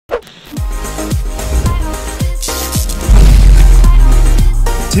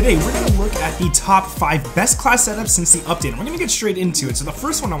Today, we're going to look at the top 5 best class setups since the update, and we're going to get straight into it. So the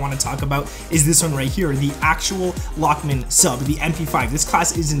first one I want to talk about is this one right here, the actual Lockman sub, the MP5. This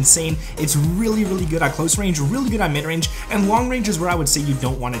class is insane. It's really, really good at close range, really good at mid range, and long range is where I would say you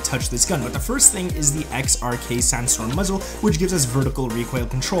don't want to touch this gun. But the first thing is the XRK Sandstorm muzzle, which gives us vertical recoil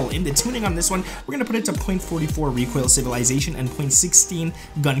control. In the tuning on this one, we're going to put it to 0.44 recoil stabilization and 0.16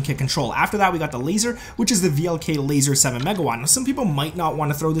 gun kick control. After that, we got the laser, which is the VLK Laser 7 Megawatt. Now, some people might not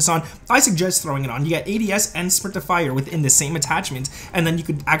want to throw this on. I suggest throwing it on. You get ADS and sprint to fire within the same attachment, and then you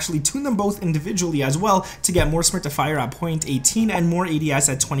could actually tune them both individually as well to get more sprint to fire at 0.18 and more ADS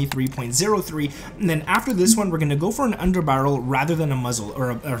at 23.03. And then after this one, we're going to go for an underbarrel rather than a muzzle,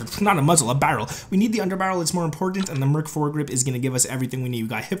 or not a muzzle, a barrel. We need the underbarrel, it's more important, and the Merc foregrip is going to give us everything we need. We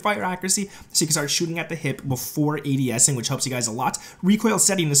got hip fire accuracy, so you can start shooting at the hip before ADSing, which helps you guys a lot. Recoil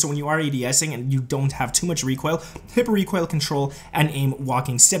steadiness, so when you are ADSing and you don't have too much recoil, hip recoil control, and aim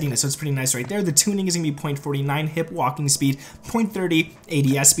walking steadiness. So it's pretty nice right there. The tuning is going to be 0.49 hip walking speed,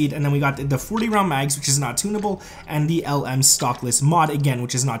 0.30 ADS speed, and then we got the 40 round mags, which is not tunable, and the LM stockless mod again,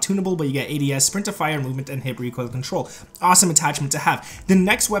 which is not tunable, but you get ADS, sprint to fire, movement, and hip recoil control. Awesome attachment to have. The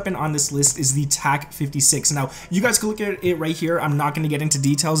next weapon on this list is the TAC 56. Now, you guys can look at it right here. I'm not going to get into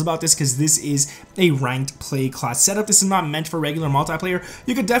details about this because this is a ranked play class setup. This is not meant for regular multiplayer.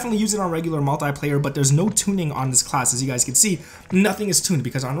 You could definitely use it on regular multiplayer, but there's no tuning on this class. As you guys can see, nothing is tuned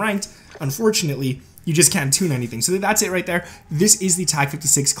because on ranked, unfortunately, you just can't tune anything. So that's it right there. This is the TAC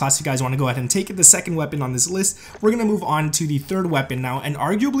 56 class. If you guys want to go ahead and take it, the second weapon on this list, we're going to move on to the third weapon now, and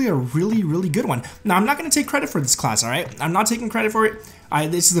arguably a really, really good one. Now, I'm not going to take credit for this class, all right? I'm not taking credit for it.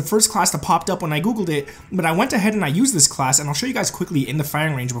 This is the first class that popped up when I Googled it, but I went ahead and I used this class, and I'll show you guys quickly in the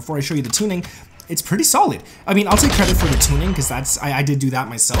firing range before I show you the tuning. It's pretty solid. I mean, I'll take credit for the tuning because I did do that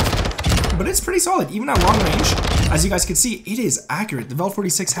myself. But it's pretty solid, even at long range. As you guys can see, it is accurate. The Vel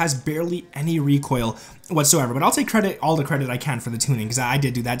 46 has barely any recoil whatsoever, but I'll take credit, all the credit I can for the tuning, because I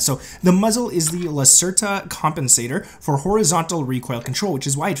did do that. So the muzzle is the Lacerta compensator for horizontal recoil control, which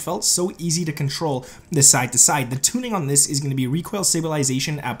is why it felt so easy to control this side to side. The tuning on this is going to be recoil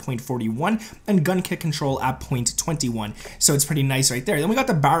stabilization at 0.41 and gun kick control at 0.21. So it's pretty nice right there. Then we got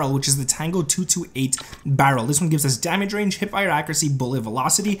the barrel, which is the Tango 228 barrel. This one gives us damage range, hip fire accuracy, bullet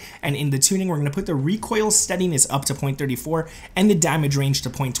velocity, and in the tuning, we're going to put the recoil steadiness up to 0.34 and the damage range to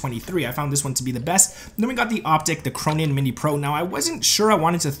 0.23. I found this one to be the best. Then we got the optic, the Cronin Mini Pro. Now, I wasn't sure I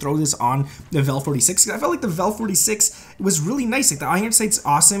wanted to throw this on the Vel 46 because I felt like the Vel 46 was really nice. Like, the iron sight's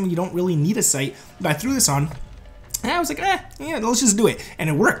awesome. You don't really need a sight, but I threw this on. And I was like, yeah, let's just do it. And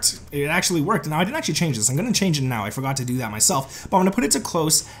it worked. It actually worked. Now, I didn't actually change this. I'm going to change it now. I forgot to do that myself. But I'm going to put it to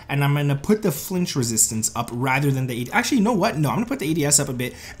close, and I'm going to put the flinch resistance up rather than the ADS. Actually, you know what? No, I'm going to put the ADS up a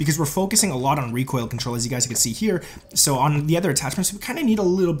bit because we're focusing a lot on recoil control, as you guys can see here. So on the other attachments, we kind of need a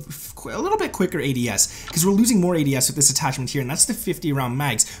little bit quicker ADS because we're losing more ADS with this attachment here, and that's the 50 round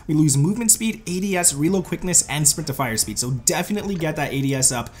mags. We lose movement speed, ADS, reload quickness, and sprint to fire speed. So definitely get that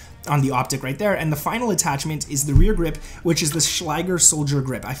ADS up on the optic right there. And the final attachment is the rear grip, which is the Schlager Soldier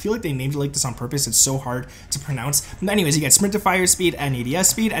grip. I feel like they named it like this on purpose. It's so hard to pronounce. But anyways, you get sprint to fire speed and ADS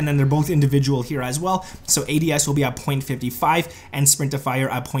speed, and then they're both individual here as well. So ADS will be at 0.55 and sprint to fire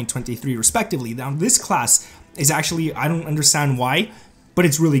at 0.23 respectively. Now this class is actually, I don't understand why, but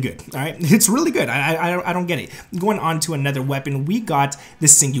it's really good, all right? It's really good. I don't get it. Going on to another weapon, we got the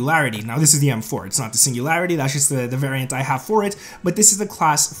Singularity. Now, this is the M4. It's not the Singularity. That's just the variant I have for it, but this is the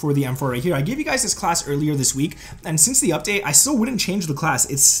class for the M4 right here. I gave you guys this class earlier this week, and since the update, I still wouldn't change the class.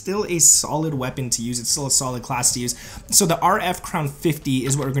 It's still a solid weapon to use. It's still a solid class to use. So the RF Crown 50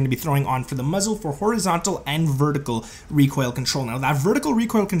 is what we're going to be throwing on for the muzzle for horizontal and vertical recoil control. Now, that vertical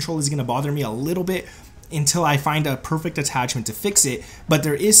recoil control is going to bother me a little bit until I find a perfect attachment to fix it, but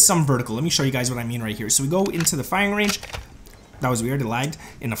there is some vertical. Let me show you guys what I mean right here. So we go into the firing range. That was weird, it lagged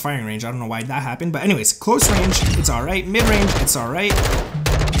in the firing range. I don't know why that happened, but anyways, close range, it's all right. Mid range, it's all right.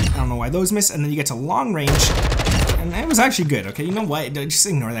 I don't know why those miss, and then you get to long range, and it was actually good, okay? You know what? Just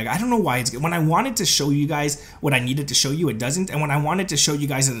ignore that. I don't know why it's good. When I wanted to show you guys what I needed to show you, it doesn't. And when I wanted to show you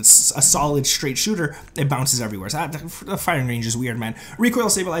guys that it's a solid straight shooter, it bounces everywhere. So the firing range is weird, man. Recoil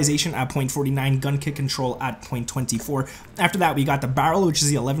stabilization at 0.49, gun kick control at 0.24. After that, we got the barrel, which is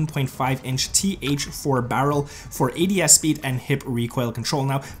the 11.5-inch TH4 barrel for ADS speed and hip recoil control.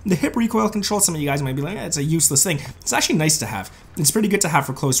 Now, the hip recoil control, some of you guys might be like, it's a useless thing. It's actually nice to have. it's pretty good to have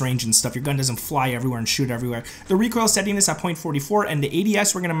for close range and stuff. Your gun doesn't fly everywhere and shoot everywhere. The recoil setting is at 0.44, and the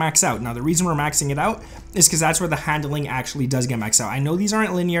ADS we're going to max out. Now, the reason we're maxing it out is because that's where the handling actually does get maxed out. I know these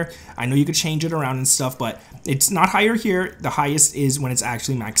aren't linear. I know you could change it around and stuff, but it's not higher here. The highest is when it's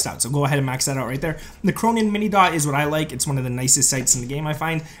actually maxed out. So go ahead and max that out right there. The Cronin mini dot is what I like. It's one of the nicest sights in the game, I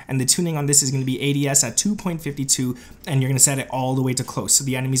find. And the tuning on this is going to be ADS at 2.52, and you're going to set it all the way to close. So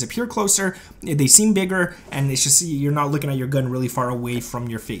the enemies appear closer, they seem bigger, and it's just you're not looking at your gun really far away from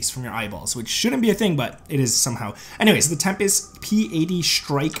your face, from your eyeballs, which shouldn't be a thing, but it is somehow. Anyways, the Tempest P80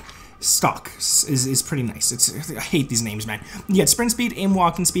 Strike stock is pretty nice. I hate these names, man. You get sprint speed, aim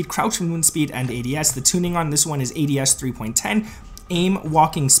walking speed, crouch movement speed, and ADS. The tuning on this one is ADS 3.10. Aim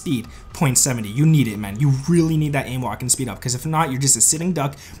walking speed 0.70. You need it, man. You really need that aim walking speed up, because if not, you're just a sitting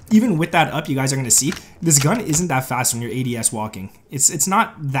duck. Even with that up, you guys are going to see this gun isn't that fast when you're ADS walking. It's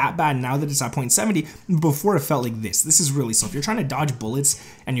not that bad now that it's at 0.70. Before it felt like this. This is really slow. If you're trying to dodge bullets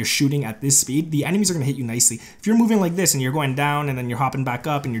and you're shooting at this speed, the enemies are going to hit you nicely. If you're moving like this and you're going down and then you're hopping back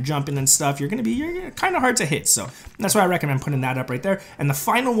up and you're jumping and stuff, you're kind of hard to hit. So that's why I recommend putting that up right there. And the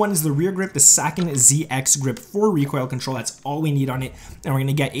final one is the rear grip, the Sakin ZX grip for recoil control. That's all we need on it. And we're going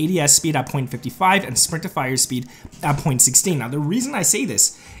to get ADS speed at 0.55 and sprint to fire speed at 0.16. Now, the reason I say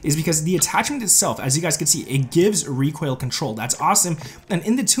this is because the attachment itself, as you guys can see, it gives recoil control. That's awesome. And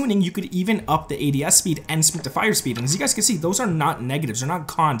in the tuning, you could even up the ADS speed and sprint to fire speed. And as you guys can see, those are not negatives. They're not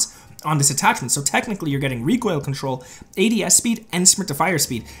cons on this attachment. So technically you're getting recoil control, ADS speed, and sprint to fire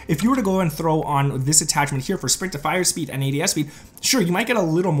speed. If you were to go and throw on this attachment here for sprint to fire speed and ADS speed, sure, you might get a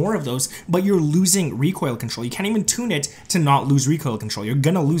little more of those, but you're losing recoil control. You can't even tune it to not lose recoil control. You're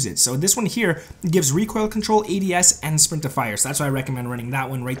gonna lose it. So this one here gives recoil control, ADS, and sprint to fire. So that's why I recommend running that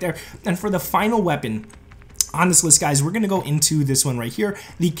one right there. And for the final weapon on this list, guys, we're going to go into this one right here,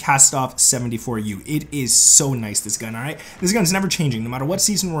 the Cast-Off 74U. It is so nice, this gun, all right? This gun's never changing. No matter what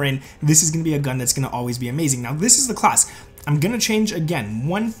season we're in, this is going to be a gun that's going to always be amazing. Now, this is the class. I'm going to change, again,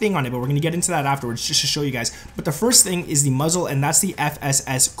 one thing on it, but we're going to get into that afterwards just to show you guys. But the first thing is the muzzle, and that's the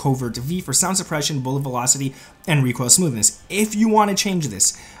FSS Covert V for sound suppression, bullet velocity, and recoil smoothness. If you want to change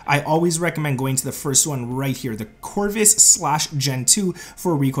this, I always recommend going to the first one right here, the Corvus/Gen 2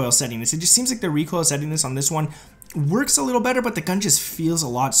 for recoil settingness. It just seems like the recoil settingness on this one works a little better, but the gun just feels a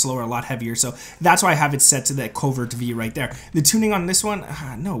lot slower, a lot heavier. So that's why I have it set to that Covert V right there. The tuning on this one,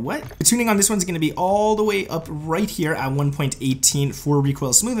 The tuning on this one's going to be all the way up right here at 1.18 for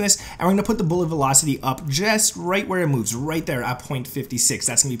recoil smoothness, and we're going to put the bullet velocity up just right where it moves, right there at 0.56.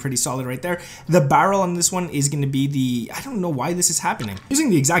 That's going to be pretty solid right there. The barrel on this one is going to be I don't know why this is happening. I'm using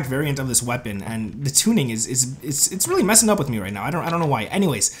the exact variant of this weapon, and the tuning it's really messing up with me right now. I don't know why.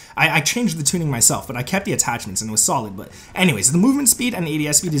 Anyways, I changed the tuning myself, but I kept the attachments and it was solid. But anyways, the movement speed and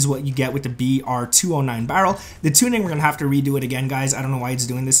ADS speed is what you get with the BR209 barrel. The tuning, we're gonna have to redo it again, guys. I don't know why it's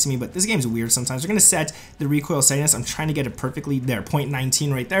doing this to me, but this game's weird sometimes. We're gonna set the recoil settingness. I'm trying to get it perfectly there,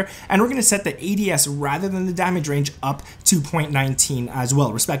 0.19 right there, and we're gonna set the ADS rather than the damage range up to 0.19 as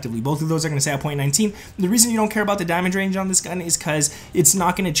well, respectively. Both of those are gonna say at 0.19. The reason you don't care about the damage range on this gun is because it's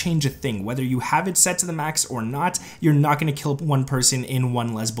not gonna change a thing. Whether you have it set to the max or not, you're not gonna kill one person in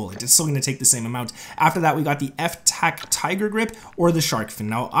one less bullet. It's still gonna take the same amount. After that, we got the F-Tac Tiger Grip or the Shark Fin.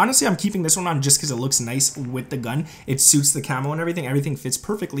 Now, honestly, I'm keeping this one on just because it looks nice with the gun. It suits the camo and everything. Everything fits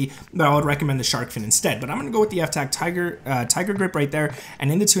perfectly, but I would recommend the Shark Fin instead. But I'm going to go with the F-Tac Tiger Grip right there. And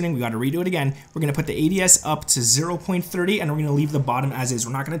in the tuning, we got to redo it again. We're going to put the ADS up to 0.30, and we're going to leave the bottom as is.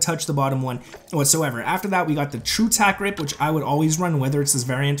 We're not going to touch the bottom one whatsoever. After that, we got the True Tac Grip, which I would always run, whether it's this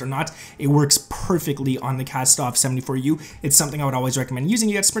variant or not. It works perfectly on the Cast-Off 74U. It's something I would always recommend using.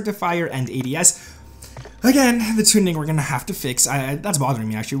 You get sprint to fire and ADS. Again, the tuning we're gonna have to fix. That's bothering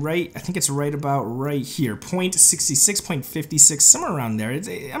me actually, right? I think it's right about right here, 0.66, 0.56, somewhere around there.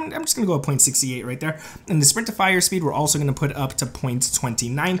 I'm just gonna go with 0.68 right there. And the sprint to fire speed, we're also gonna put up to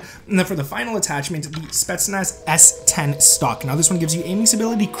 0.29. And then for the final attachment, the Spetsnaz S10 stock. Now this one gives you aiming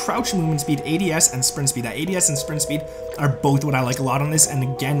stability, crouch movement speed, ADS, and sprint speed. That ADS and sprint speed are both what I like a lot on this. And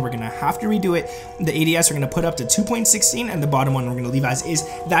again, we're gonna have to redo it. The ADS we're gonna put up to 2.16, and the bottom one we're gonna leave as is.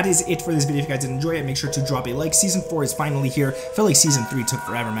 That is it for this video. If you guys did enjoy it, make sure to drop a like. Season 4 is finally here. I feel like Season 3 took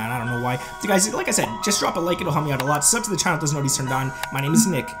forever, man. I don't know why. So guys, like I said, just drop a like. It'll help me out a lot. Sub to the channel if those notifications turned on. My name is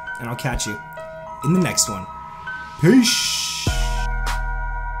Nick, and I'll catch you in the next one. Peace.